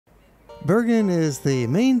Bergen is the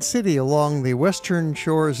main city along the western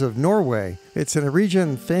shores of Norway. It's in a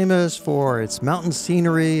region famous for its mountain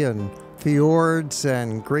scenery and fjords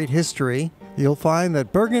and great history. You'll find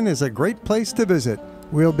that Bergen is a great place to visit.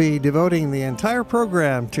 We'll be devoting the entire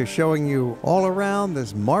program to showing you all around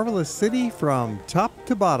this marvelous city from top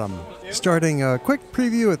to bottom. Starting a quick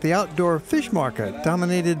preview at the outdoor fish market,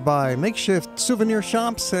 dominated by makeshift souvenir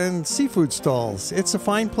shops and seafood stalls. It's a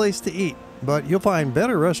fine place to eat, but you'll find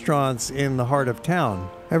better restaurants in the heart of town.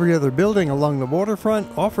 Every other building along the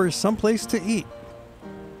waterfront offers some place to eat.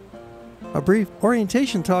 A brief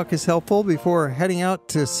orientation talk is helpful before heading out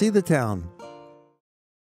to see the town.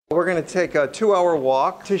 We're going to take a 2-hour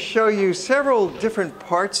walk to show you several different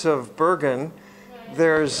parts of Bergen.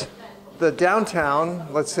 There's the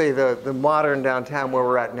downtown, let's say the modern downtown where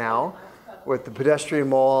we're at now, with the pedestrian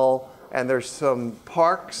mall, and there's some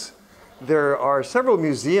parks. There are several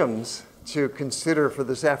museums to consider for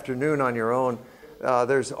this afternoon on your own.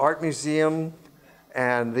 There's art museum,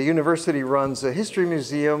 and the university runs a history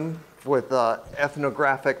museum with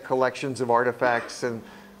ethnographic collections of artifacts and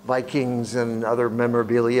Vikings and other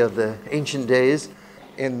memorabilia of the ancient days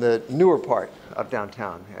in the newer part of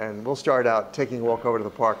downtown. And we'll start out taking a walk over to the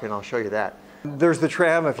park, and I'll show you that. There's the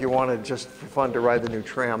tram if you wanted just for fun to ride the new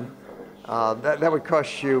tram. That would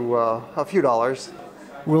cost you a few dollars.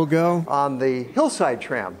 We'll go on the hillside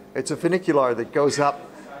tram. It's a funicular that goes up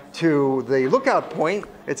to the lookout point.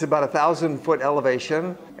 It's about 1,000-foot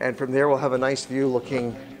elevation, and from there we'll have a nice view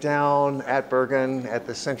looking down at Bergen, at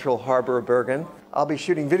the central harbor of Bergen. I'll be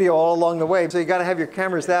shooting video all along the way, so you got to have your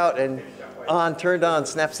cameras out and turned on,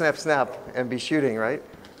 snap, snap, snap, and be shooting, right?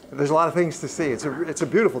 There's a lot of things to see. It's a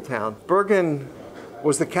beautiful town. Bergen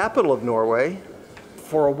was the capital of Norway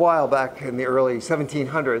for a while back in the early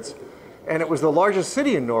 1700s, and it was the largest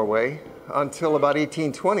city in Norway until about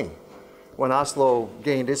 1820, when Oslo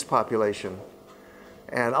gained its population.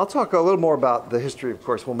 And I'll talk a little more about the history, of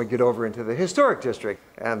course, when we get over into the historic district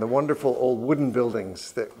and the wonderful old wooden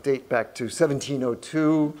buildings that date back to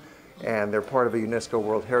 1702, and they're part of a UNESCO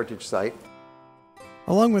World Heritage Site.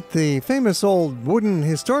 Along with the famous old wooden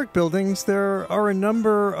historic buildings, there are a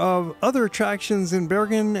number of other attractions in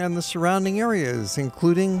Bergen and the surrounding areas,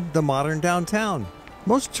 including the modern downtown.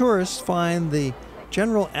 Most tourists find the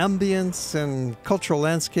general ambience and cultural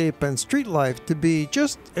landscape and street life to be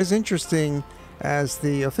just as interesting as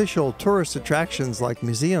the official tourist attractions like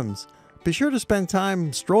museums. Be sure to spend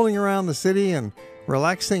time strolling around the city and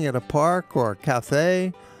relaxing at a park or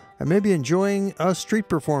cafe, and maybe enjoying a street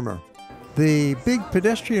performer. The big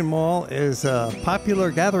pedestrian mall is a popular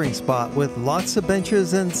gathering spot with lots of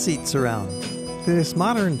benches and seats around. This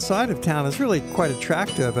modern side of town is really quite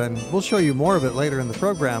attractive, and we'll show you more of it later in the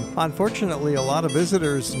program. Unfortunately, a lot of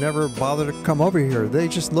visitors never bother to come over here. They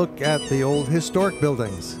just look at the old historic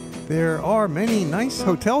buildings. There are many nice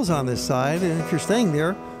hotels on this side, and if you're staying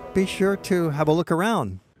there, be sure to have a look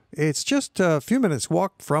around. It's just a few minutes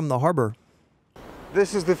walk from the harbor.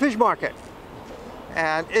 This is the fish market,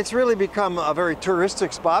 and it's really become a very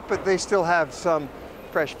touristic spot, but they still have some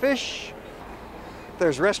fresh fish.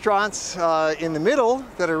 There's restaurants in the middle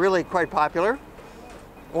that are really quite popular.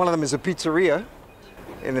 One of them is a pizzeria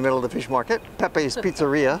in the middle of the fish market. Pepe's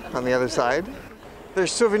Pizzeria on the other side.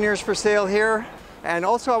 There's souvenirs for sale here. And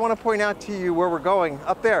also I want to point out to you where we're going,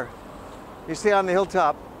 up there. You see on the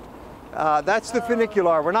hilltop, that's the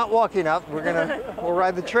funicular. We're not walking up, we'll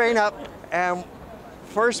ride the train up. And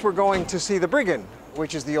first we're going to see the Brygen,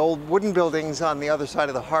 which is the old wooden buildings on the other side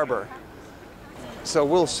of the harbor. So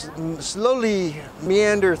we'll slowly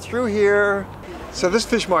meander through here. So this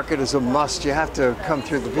fish market is a must. You have to come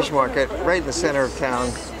through the fish market right in the center of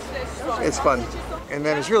town. It's fun. And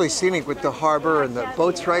then it's really scenic with the harbor and the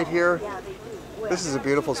boats right here. This is a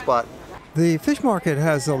beautiful spot. The fish market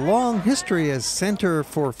has a long history as center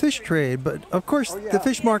for fish trade, but of course the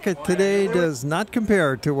fish market today does not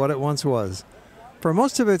compare to what it once was. For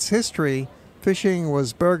most of its history, fishing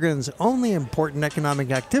was Bergen's only important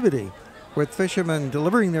economic activity, with fishermen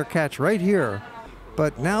delivering their catch right here.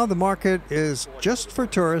 But now the market is just for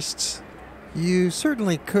tourists. You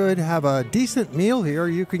certainly could have a decent meal here.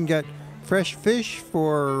 You can get fresh fish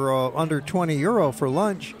for under 20 euro for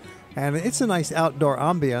lunch. And it's a nice outdoor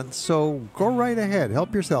ambience, so go right ahead,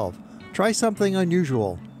 help yourself. Try something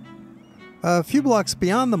unusual. A few blocks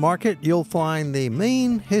beyond the market, you'll find the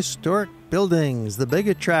main historic buildings, the big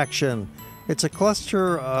attraction. It's a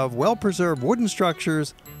cluster of well-preserved wooden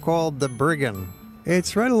structures called the Brygen.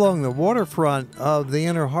 It's right along the waterfront of the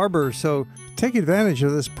inner harbor, so take advantage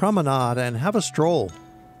of this promenade and have a stroll.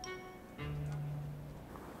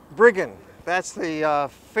 Brygen. That's the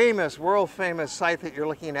famous, world-famous site that you're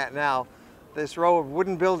looking at now this row of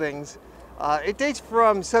wooden buildings, it dates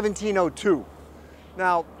from 1702.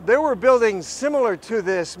 Now, there were buildings similar to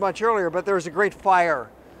this much earlier, but there was a great fire.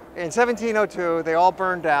 In 1702, they all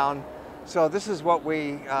burned down. So this is what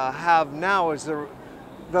we have now as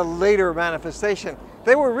the later manifestation.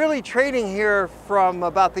 They were really trading here from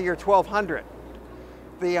about the year 1200.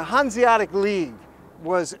 The Hanseatic League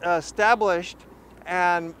was established,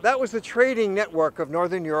 and that was the trading network of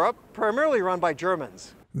Northern Europe, primarily run by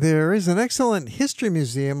Germans. There is an excellent history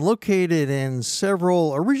museum located in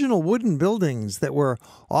several original wooden buildings that were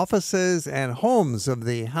offices and homes of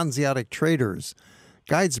the Hanseatic traders.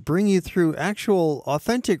 Guides bring you through actual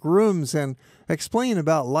authentic rooms and explain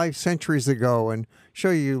about life centuries ago and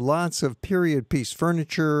show you lots of period piece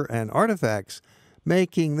furniture and artifacts,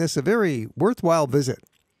 making this a very worthwhile visit.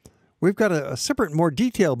 We've got a separate, more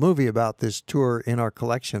detailed movie about this tour in our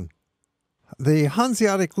collection. The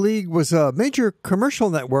Hanseatic League was a major commercial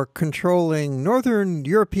network controlling Northern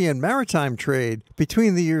European maritime trade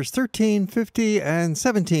between the years 1350 and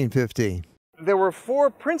 1750. There were 4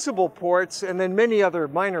 principal ports and then many other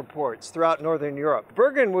minor ports throughout Northern Europe.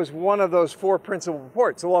 Bergen was one of those 4 principal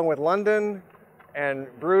ports, along with London and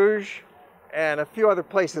Bruges and a few other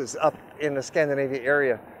places up in the Scandinavia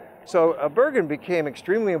area. So Bergen became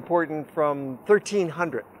extremely important from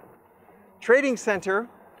 1300. Trading center,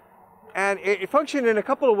 and it functioned in a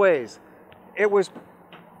couple of ways. It was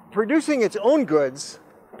producing its own goods,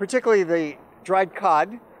 particularly the dried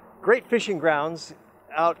cod, great fishing grounds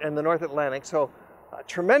out in the North Atlantic, so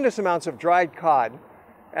tremendous amounts of dried cod.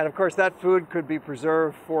 And of course, that food could be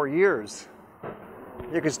preserved for years.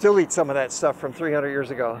 You could still eat some of that stuff from 300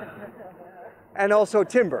 years ago. And also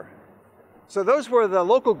timber. So those were the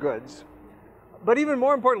local goods. But even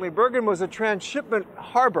more importantly, Bergen was a transshipment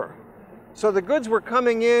harbor. So the goods were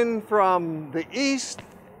coming in from the east,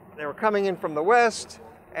 they were coming in from the west,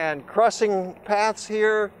 and crossing paths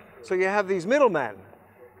here. So you have these middlemen.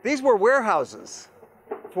 These were warehouses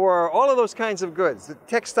for all of those kinds of goods. The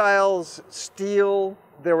textiles, steel,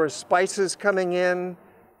 there were spices coming in,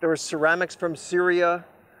 there was ceramics from Syria,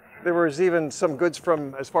 there was even some goods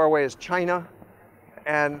from as far away as China.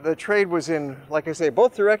 And the trade was in, like I say,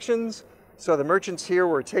 both directions. So the merchants here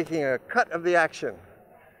were taking a cut of the action.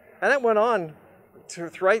 And that went on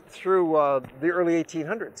right through the early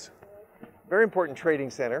 1800s. Very important trading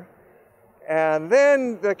center. And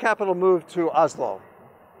then the capital moved to Oslo.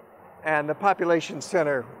 And the population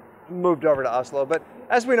center moved over to Oslo. But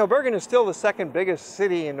as we know, Bergen is still the second biggest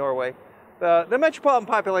city in Norway. The metropolitan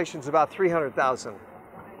population is about 300,000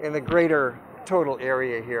 in the greater total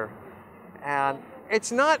area here. And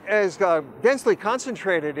it's not as densely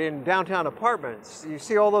concentrated in downtown apartments. You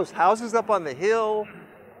see all those houses up on the hill.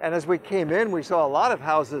 And as we came in, we saw a lot of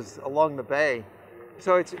houses along the bay.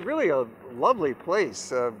 So it's really a lovely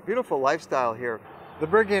place, a beautiful lifestyle here. The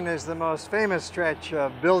Brygen is the most famous stretch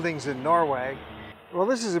of buildings in Norway. Well,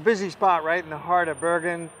 this is a busy spot right in the heart of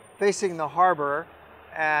Bergen, facing the harbor.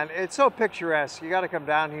 And it's so picturesque. You got to come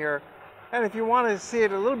down here. And if you want to see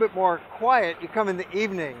it a little bit more quiet, you come in the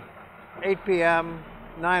evening, 8 p.m.,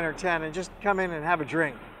 9 or 10, and just come in and have a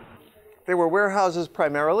drink. They were warehouses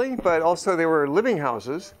primarily, but also they were living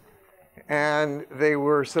houses, and they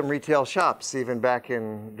were some retail shops even back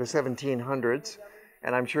in the 1700s.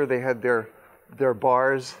 And I'm sure they had their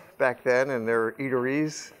bars back then and their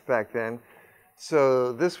eateries back then.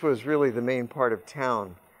 So this was really the main part of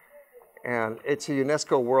town. And it's a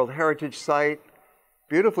UNESCO World Heritage Site,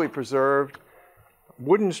 beautifully preserved,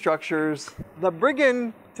 wooden structures. The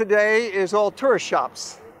Brygen today is all tourist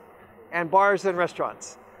shops and bars and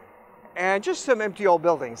restaurants, and just some empty old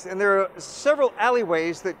buildings. And there are several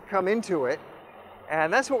alleyways that come into it.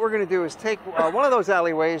 And that's what we're going to do, is take one of those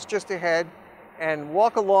alleyways just ahead and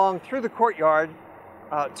walk along through the courtyard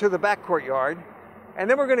to the back courtyard. And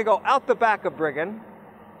then we're going to go out the back of Brygen.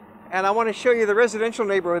 And I want to show you the residential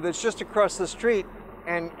neighborhood that's just across the street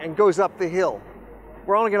and goes up the hill.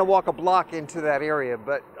 We're only going to walk a block into that area,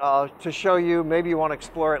 but to show you, maybe you want to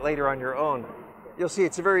explore it later on your own. You'll see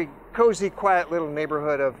it's a very cozy, quiet little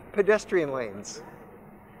neighborhood of pedestrian lanes.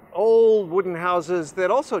 Old wooden houses that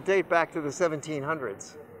also date back to the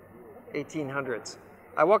 1700s, 1800s.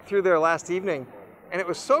 I walked through there last evening, and it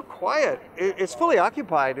was so quiet. It's fully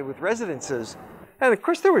occupied with residences. And of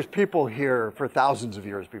course, there was people here for thousands of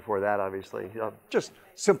years before that, obviously, just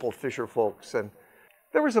simple fisher folks. And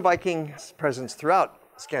there was a Viking presence throughout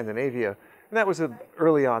Scandinavia, and that was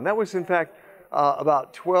early on. That was, in fact,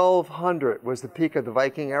 about 1200 was the peak of the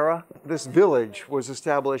Viking era. This village was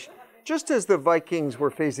established just as the Vikings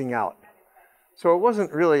were phasing out. So it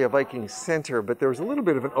wasn't really a Viking center, but there was a little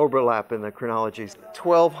bit of an overlap in the chronologies.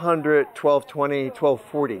 1200, 1220,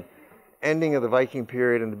 1240. ending of the Viking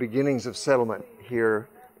period and the beginnings of settlement here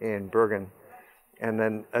in Bergen. And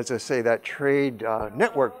then, as I say, that trade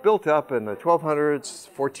network built up in the 1200s,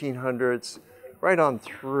 1400s, right on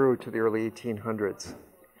through to the early 1800s.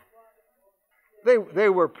 They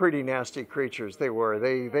were pretty nasty creatures. They were.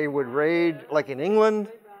 They would raid, like in England.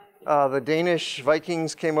 The Danish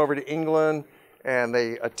Vikings came over to England and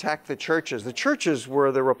they attacked the churches. The churches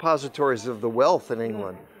were the repositories of the wealth in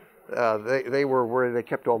England. They were where they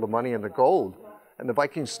kept all the money and the gold. And the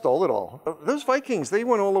Vikings stole it all. Those Vikings, they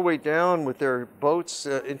went all the way down with their boats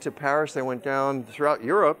into Paris. They went down throughout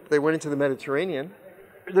Europe. They went into the Mediterranean.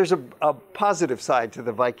 There's a positive side to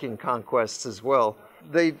the Viking conquests as well.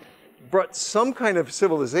 They brought some kind of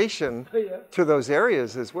civilization to those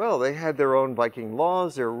areas as well. They had their own Viking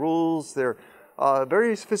laws, their rules, their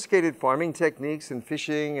very sophisticated farming techniques and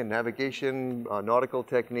fishing and navigation, nautical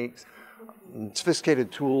techniques,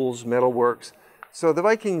 sophisticated tools, metalworks. So the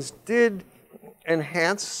Vikings did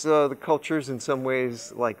enhance the cultures in some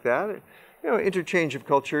ways like that. You know, interchange of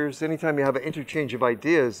cultures. Anytime you have an interchange of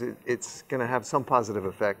ideas, it's going to have some positive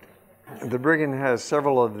effect. The Brygen has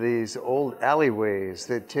several of these old alleyways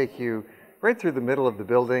that take you right through the middle of the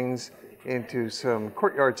buildings into some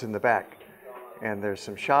courtyards in the back. And there's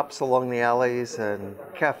some shops along the alleys and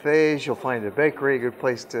cafes. You'll find a bakery, a good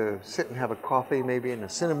place to sit and have a coffee, maybe in a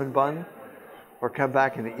cinnamon bun. Or come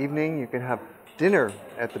back in the evening. You can have dinner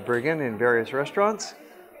at the Bergen in various restaurants,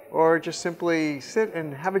 or just simply sit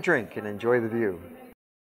and have a drink and enjoy the view.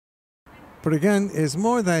 Bergen is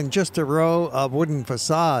more than just a row of wooden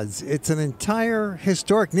facades. It's an entire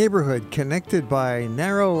historic neighborhood connected by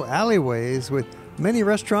narrow alleyways with many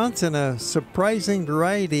restaurants and a surprising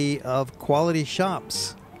variety of quality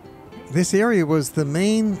shops. This area was the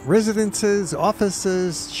main residences,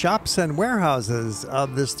 offices, shops, and warehouses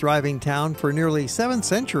of this thriving town for nearly 7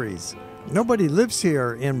 centuries. Nobody lives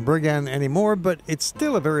here in Bergen anymore, but it's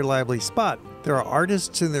still a very lively spot. There are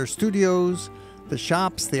artists in their studios, the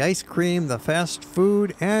shops, the ice cream, the fast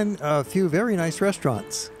food, and a few very nice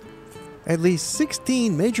restaurants. At least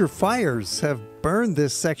 16 major fires have burned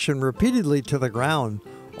this section repeatedly to the ground,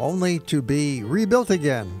 only to be rebuilt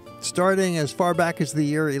again, starting as far back as the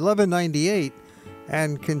year 1198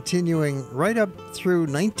 and continuing right up through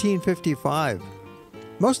 1955.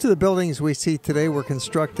 Most of the buildings we see today were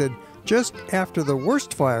constructed just after the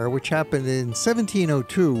worst fire, which happened in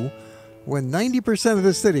 1702, when 90% of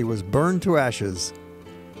the city was burned to ashes.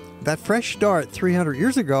 That fresh start 300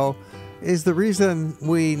 years ago is the reason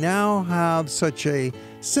we now have such a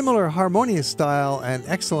similar harmonious style and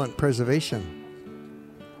excellent preservation.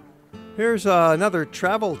 Here's another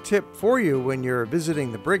travel tip for you when you're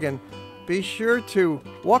visiting the Brygen. Be sure to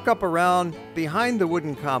walk up around behind the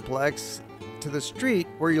wooden complex to the street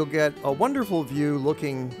where you'll get a wonderful view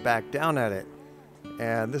looking back down at it.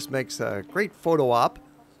 And this makes a great photo op.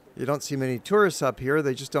 You don't see many tourists up here.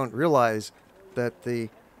 They just don't realize that the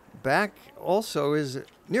back also is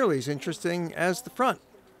nearly as interesting as the front.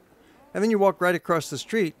 And then you walk right across the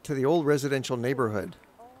street to the old residential neighborhood.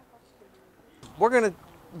 We're going to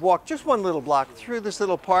walk just one little block through this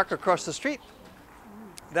little park across the street.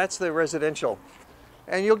 That's the residential.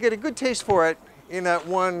 And you'll get a good taste for it in that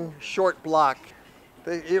one short block.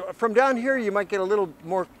 From down here, you might get a little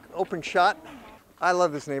more open shot. I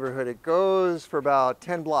love this neighborhood. It goes for about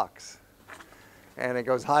 10 blocks. And it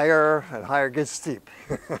goes higher and higher, gets steep.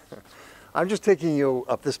 I'm just taking you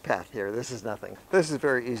up this path here. This is nothing. This is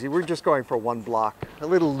very easy. We're just going for one block, a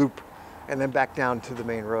little loop, and then back down to the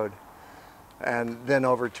main road. And then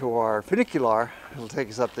over to our funicular. It'll take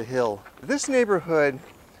us up the hill. This neighborhood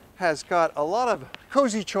has got a lot of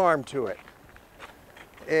cozy charm to it.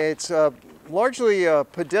 It's largely a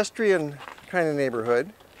pedestrian kind of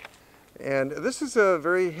neighborhood. And this is a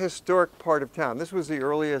very historic part of town. This was the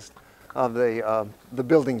earliest of the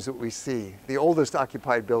buildings that we see. The oldest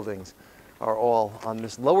occupied buildings are all on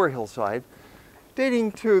this lower hillside,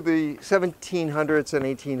 dating to the 1700s and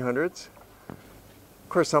 1800s. Of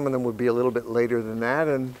course, some of them would be a little bit later than that,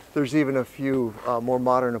 and there's even a few more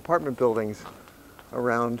modern apartment buildings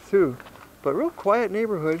around too. But real quiet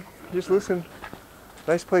neighborhood. Just listen.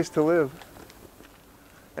 Nice place to live.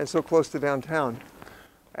 And so close to downtown.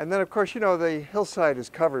 And then, of course, you know, the hillside is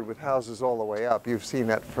covered with houses all the way up. You've seen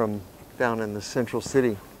that from down in the central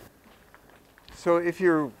city. So if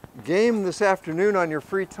you're game this afternoon on your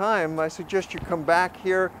free time, I suggest you come back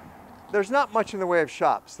here. There's not much in the way of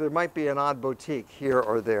shops. There might be an odd boutique here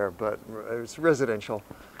or there, but it's residential.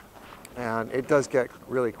 And it does get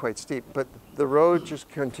really quite steep. But the road just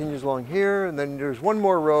continues along here, and then there's one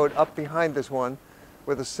more road up behind this one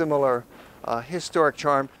with a similar historic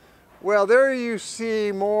charm. Well, there you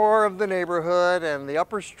see more of the neighborhood and the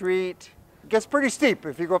upper street. It gets pretty steep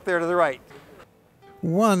if you go up there to the right.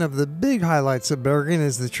 One of the big highlights of Bergen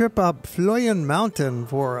is the trip up Floyen Mountain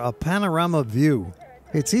for a panorama view.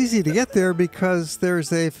 It's easy to get there because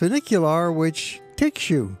there's a funicular which takes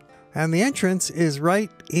you, and the entrance is right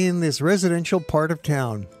in this residential part of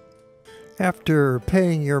town. After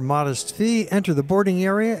paying your modest fee, enter the boarding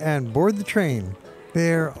area and board the train.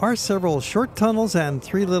 There are several short tunnels and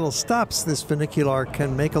 3 little stops this funicular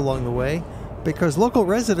can make along the way because local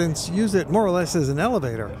residents use it more or less as an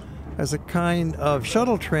elevator, as a kind of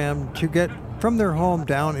shuttle tram to get from their home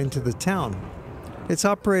down into the town. It's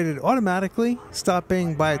operated automatically,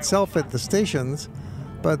 stopping by itself at the stations,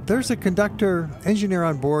 but there's a conductor engineer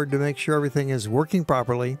on board to make sure everything is working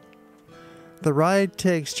properly. The ride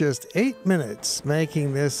takes just 8 minutes,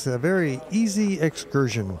 making this a very easy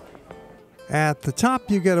excursion. At the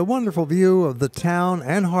top, you get a wonderful view of the town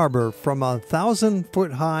and harbor from a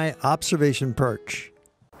 1,000-foot-high observation perch.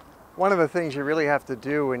 One of the things you really have to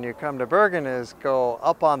do when you come to Bergen is go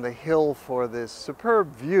up on the hill for this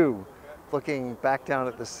superb view looking back down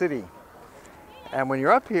at the city. And when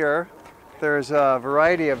you're up here, there's a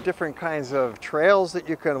variety of different kinds of trails that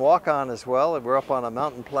you can walk on as well. We're up on a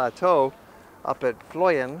mountain plateau up at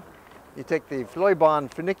Floyen. You take the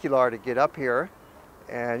Floyen funicular to get up here,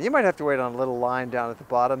 and you might have to wait on a little line down at the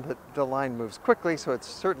bottom, but the line moves quickly, so it's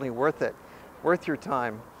certainly worth it, worth your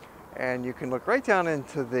time. And you can look right down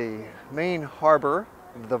into the main harbor,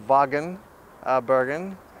 the Bergen,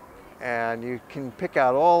 and you can pick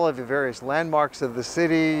out all of the various landmarks of the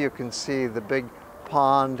city. You can see the big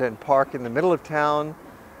pond and park in the middle of town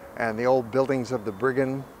and the old buildings of the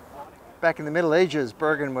Brygen. Back in the Middle Ages,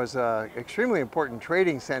 Bergen was an extremely important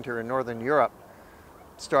trading center in Northern Europe,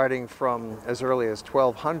 starting from as early as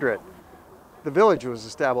 1200. The village was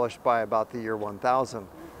established by about the year 1000.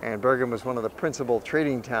 And Bergen was one of the principal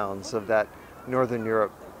trading towns of that Northern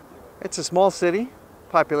Europe. It's a small city,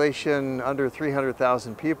 population under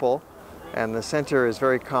 300,000 people, and the center is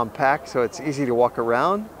very compact, so it's easy to walk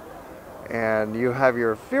around. And you have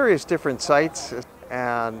your various different sites,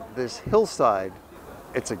 and this hillside,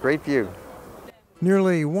 it's a great view.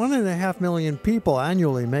 Nearly 1.5 million people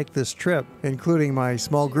annually make this trip, including my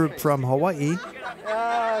small group from Hawaii.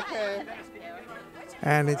 Okay.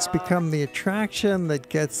 And it's become the attraction that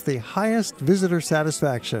gets the highest visitor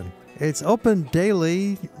satisfaction. It's open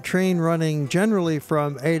daily, train running generally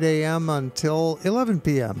from 8 a.m. until 11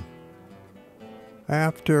 p.m.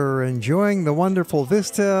 After enjoying the wonderful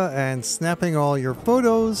vista and snapping all your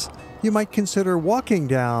photos, you might consider walking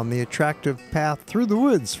down the attractive path through the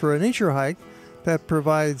woods for a nature hike that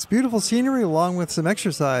provides beautiful scenery along with some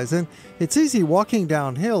exercise. And it's easy walking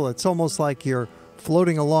downhill. It's almost like you're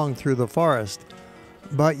floating along through the forest.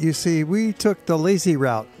 But you see, we took the lazy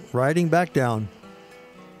route, riding back down.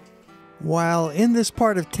 While in this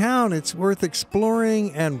part of town, it's worth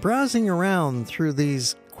exploring and browsing around through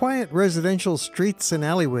these quiet residential streets and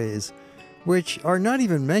alleyways, which are not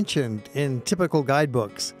even mentioned in typical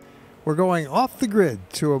guidebooks. We're going off the grid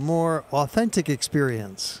to a more authentic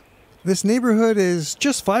experience. This neighborhood is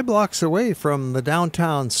just 5 blocks away from the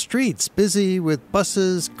downtown streets, busy with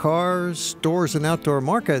buses, cars, stores, and outdoor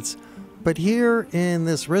markets. But here in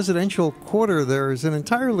this residential quarter, there's an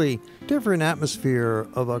entirely different atmosphere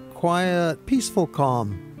of a quiet, peaceful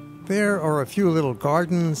calm. There are a few little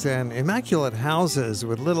gardens and immaculate houses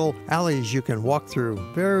with little alleys you can walk through.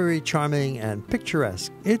 Very charming and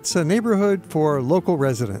picturesque. It's a neighborhood for local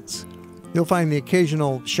residents. You'll find the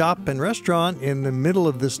occasional shop and restaurant in the middle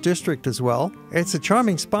of this district as well. It's a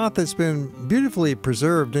charming spot that's been beautifully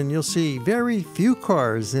preserved, and you'll see very few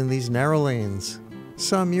cars in these narrow lanes.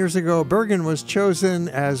 Some years ago, Bergen was chosen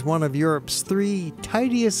as one of Europe's 3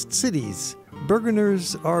 tidiest cities.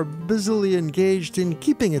 Bergeners are busily engaged in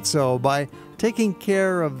keeping it so by taking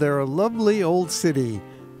care of their lovely old city,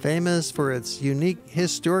 famous for its unique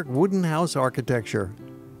historic wooden house architecture.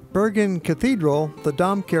 Bergen Cathedral, the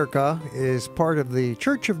Domkirke, is part of the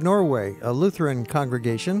Church of Norway, a Lutheran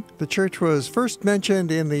congregation. The church was first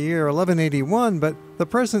mentioned in the year 1181, but the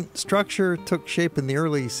present structure took shape in the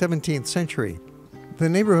early 17th century. The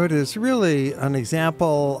neighborhood is really an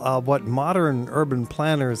example of what modern urban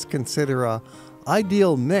planners consider an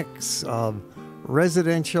ideal mix of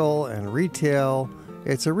residential and retail.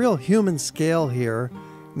 It's a real human scale here,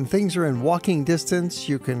 and things are in walking distance.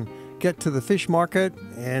 You can get to the fish market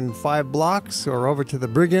in 5 blocks or over to the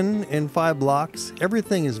Brygen in 5 blocks.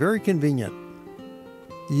 Everything is very convenient.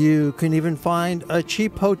 You can even find a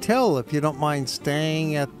cheap hotel if you don't mind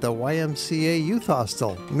staying at the YMCA Youth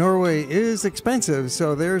Hostel. Norway is expensive,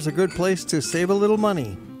 so there's a good place to save a little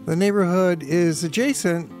money. The neighborhood is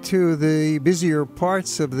adjacent to the busier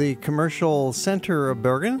parts of the commercial center of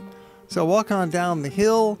Bergen. So walk on down the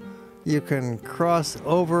hill. You can cross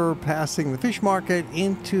over passing the fish market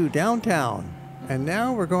into downtown. And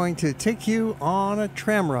now we're going to take you on a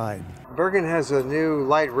tram ride. Bergen has a new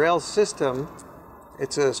light rail system.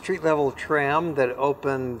 It's a street-level tram that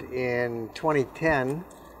opened in 2010,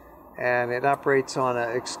 and it operates on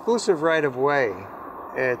an exclusive right-of-way.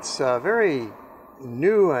 It's a very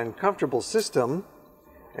new and comfortable system,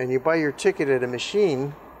 and you buy your ticket at a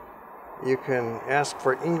machine. You can ask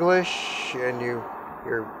for English, and you're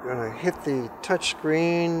going to hit the touch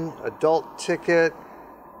screen, adult ticket.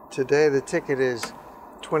 Today the ticket is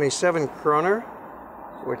 27 kroner,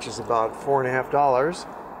 which is about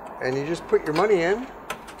 $4.50. And you just put your money in,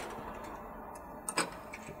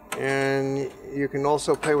 and you can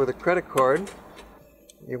also pay with a credit card.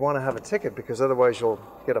 You want to have a ticket because otherwise you'll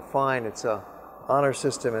get a fine. It's a honor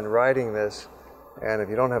system in riding this, and if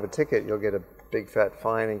you don't have a ticket, you'll get a big fat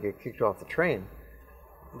fine and get kicked off the train.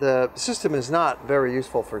 The system is not very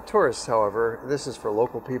useful for tourists, however. This is for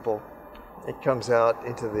local people. It comes out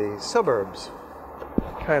into the suburbs.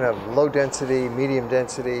 Kind of low density, medium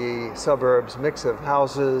density suburbs, mix of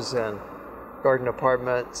houses and garden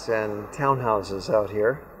apartments and townhouses out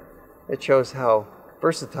here. It shows how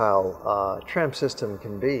versatile a tram system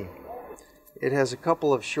can be. It has a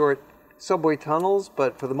couple of short subway tunnels,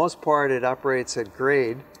 but for the most part it operates at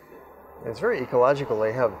grade. It's very ecological.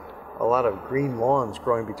 They have a lot of green lawns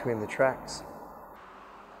growing between the tracks.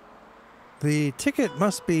 The ticket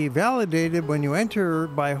must be validated when you enter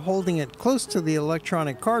by holding it close to the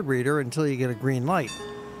electronic card reader until you get a green light.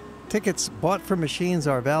 Tickets bought from machines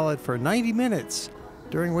are valid for 90 minutes,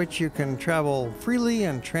 during which you can travel freely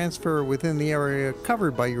and transfer within the area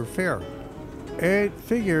covered by your fare. It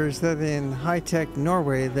figures that in high-tech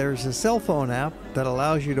Norway there's a cell phone app that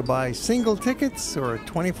allows you to buy single tickets or a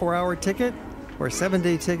 24-hour ticket or a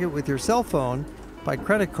 7-day ticket with your cell phone by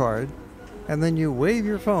credit card, and then you wave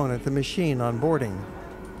your phone at the machine on boarding.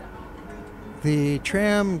 The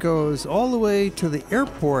tram goes all the way to the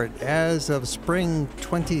airport as of spring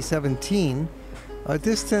 2017, a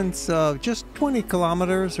distance of just 20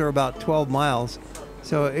 kilometers or about 12 miles,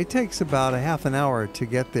 so it takes about a half an hour to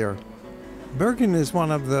get there. Bergen is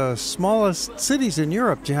one of the smallest cities in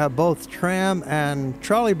Europe to have both tram and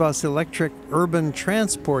trolleybus electric urban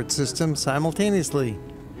transport systems simultaneously.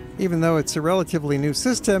 Even though it's a relatively new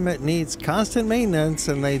system, it needs constant maintenance,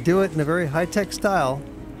 and they do it in a very high-tech style.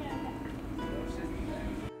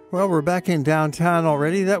 Well, we're back in downtown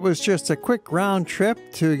already. That was just a quick round trip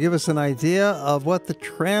to give us an idea of what the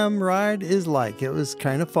tram ride is like. It was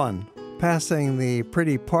kind of fun. Passing the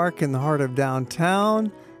pretty park in the heart of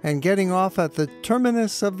downtown and getting off at the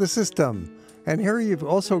terminus of the system. And here you've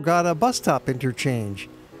also got a bus stop interchange.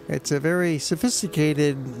 It's a very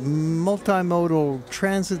sophisticated multimodal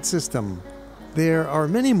transit system. There are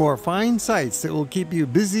many more fine sights that will keep you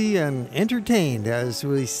busy and entertained as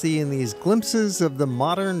we see in these glimpses of the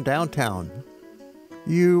modern downtown.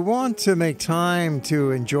 You want to make time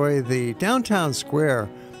to enjoy the downtown square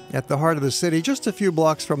at the heart of the city, just a few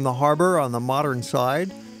blocks from the harbor on the modern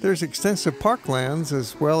side. There's extensive parklands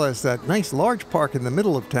as well as that nice large park in the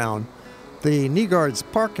middle of town, the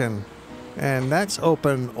Bergen, and that's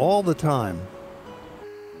open all the time.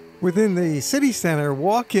 Within the city center,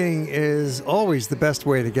 walking is always the best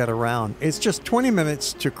way to get around. It's just 20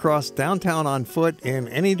 minutes to cross downtown on foot in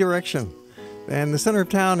any direction. And the center of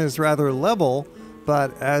town is rather level,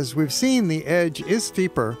 but as we've seen, the edge is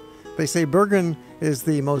steeper. They say Bergen is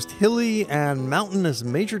the most hilly and mountainous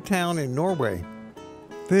major town in Norway.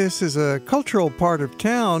 This is a cultural part of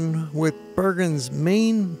town with Bergen's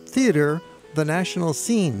main theater, the National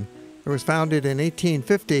Scene. It was founded in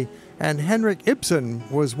 1850, and Henrik Ibsen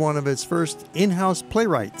was one of its first in-house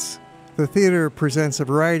playwrights. The theater presents a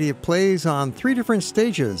variety of plays on 3 different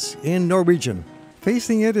stages in Norwegian.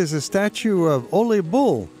 Facing it is a statue of Ole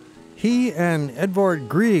Bull. He and Edvard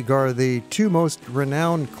Grieg are the 2 most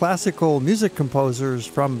renowned classical music composers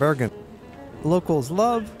from Bergen. Locals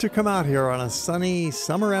love to come out here on a sunny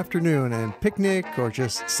summer afternoon and picnic or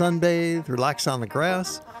just sunbathe, relax on the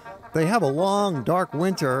grass. They have a long, dark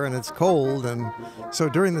winter and it's cold, and so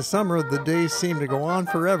during the summer the days seem to go on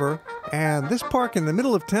forever, and this park in the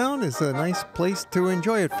middle of town is a nice place to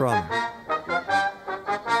enjoy it from.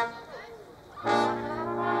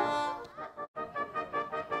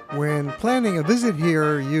 When planning a visit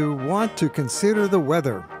here, you want to consider the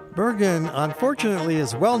weather. Bergen, unfortunately,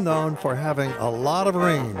 is well known for having a lot of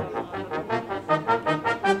rain.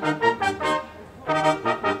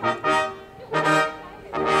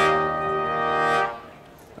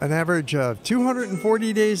 An average of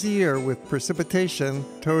 240 days a year with precipitation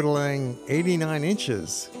totaling 89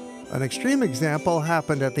 inches. An extreme example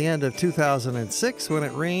happened at the end of 2006 when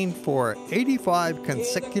it rained for 85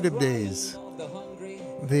 consecutive days.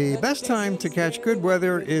 The best time to catch good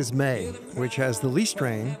weather is May, which has the least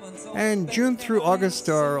rain, and June through August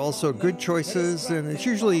are also good choices, and it's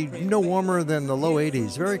usually no warmer than the low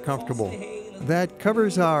 80s, very comfortable. That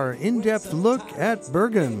covers our in-depth look at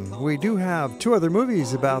Bergen. We do have 2 other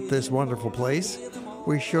movies about this wonderful place.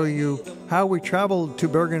 We show you how we traveled to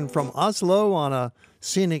Bergen from Oslo on a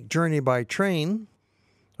scenic journey by train,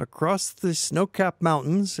 across the snow-capped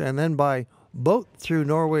mountains, and then by boat through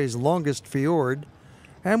Norway's longest fjord.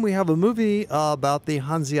 And we have a movie about the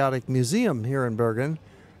Hanseatic Museum here in Bergen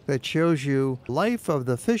that shows you life of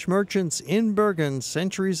the fish merchants in Bergen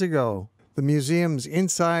centuries ago. The museum's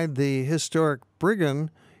inside the historic Brygen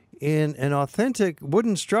in an authentic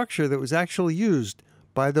wooden structure that was actually used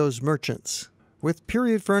by those merchants, with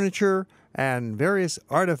period furniture and various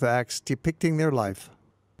artifacts depicting their life.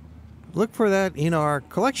 Look for that in our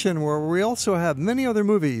collection, where we also have many other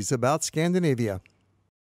movies about Scandinavia.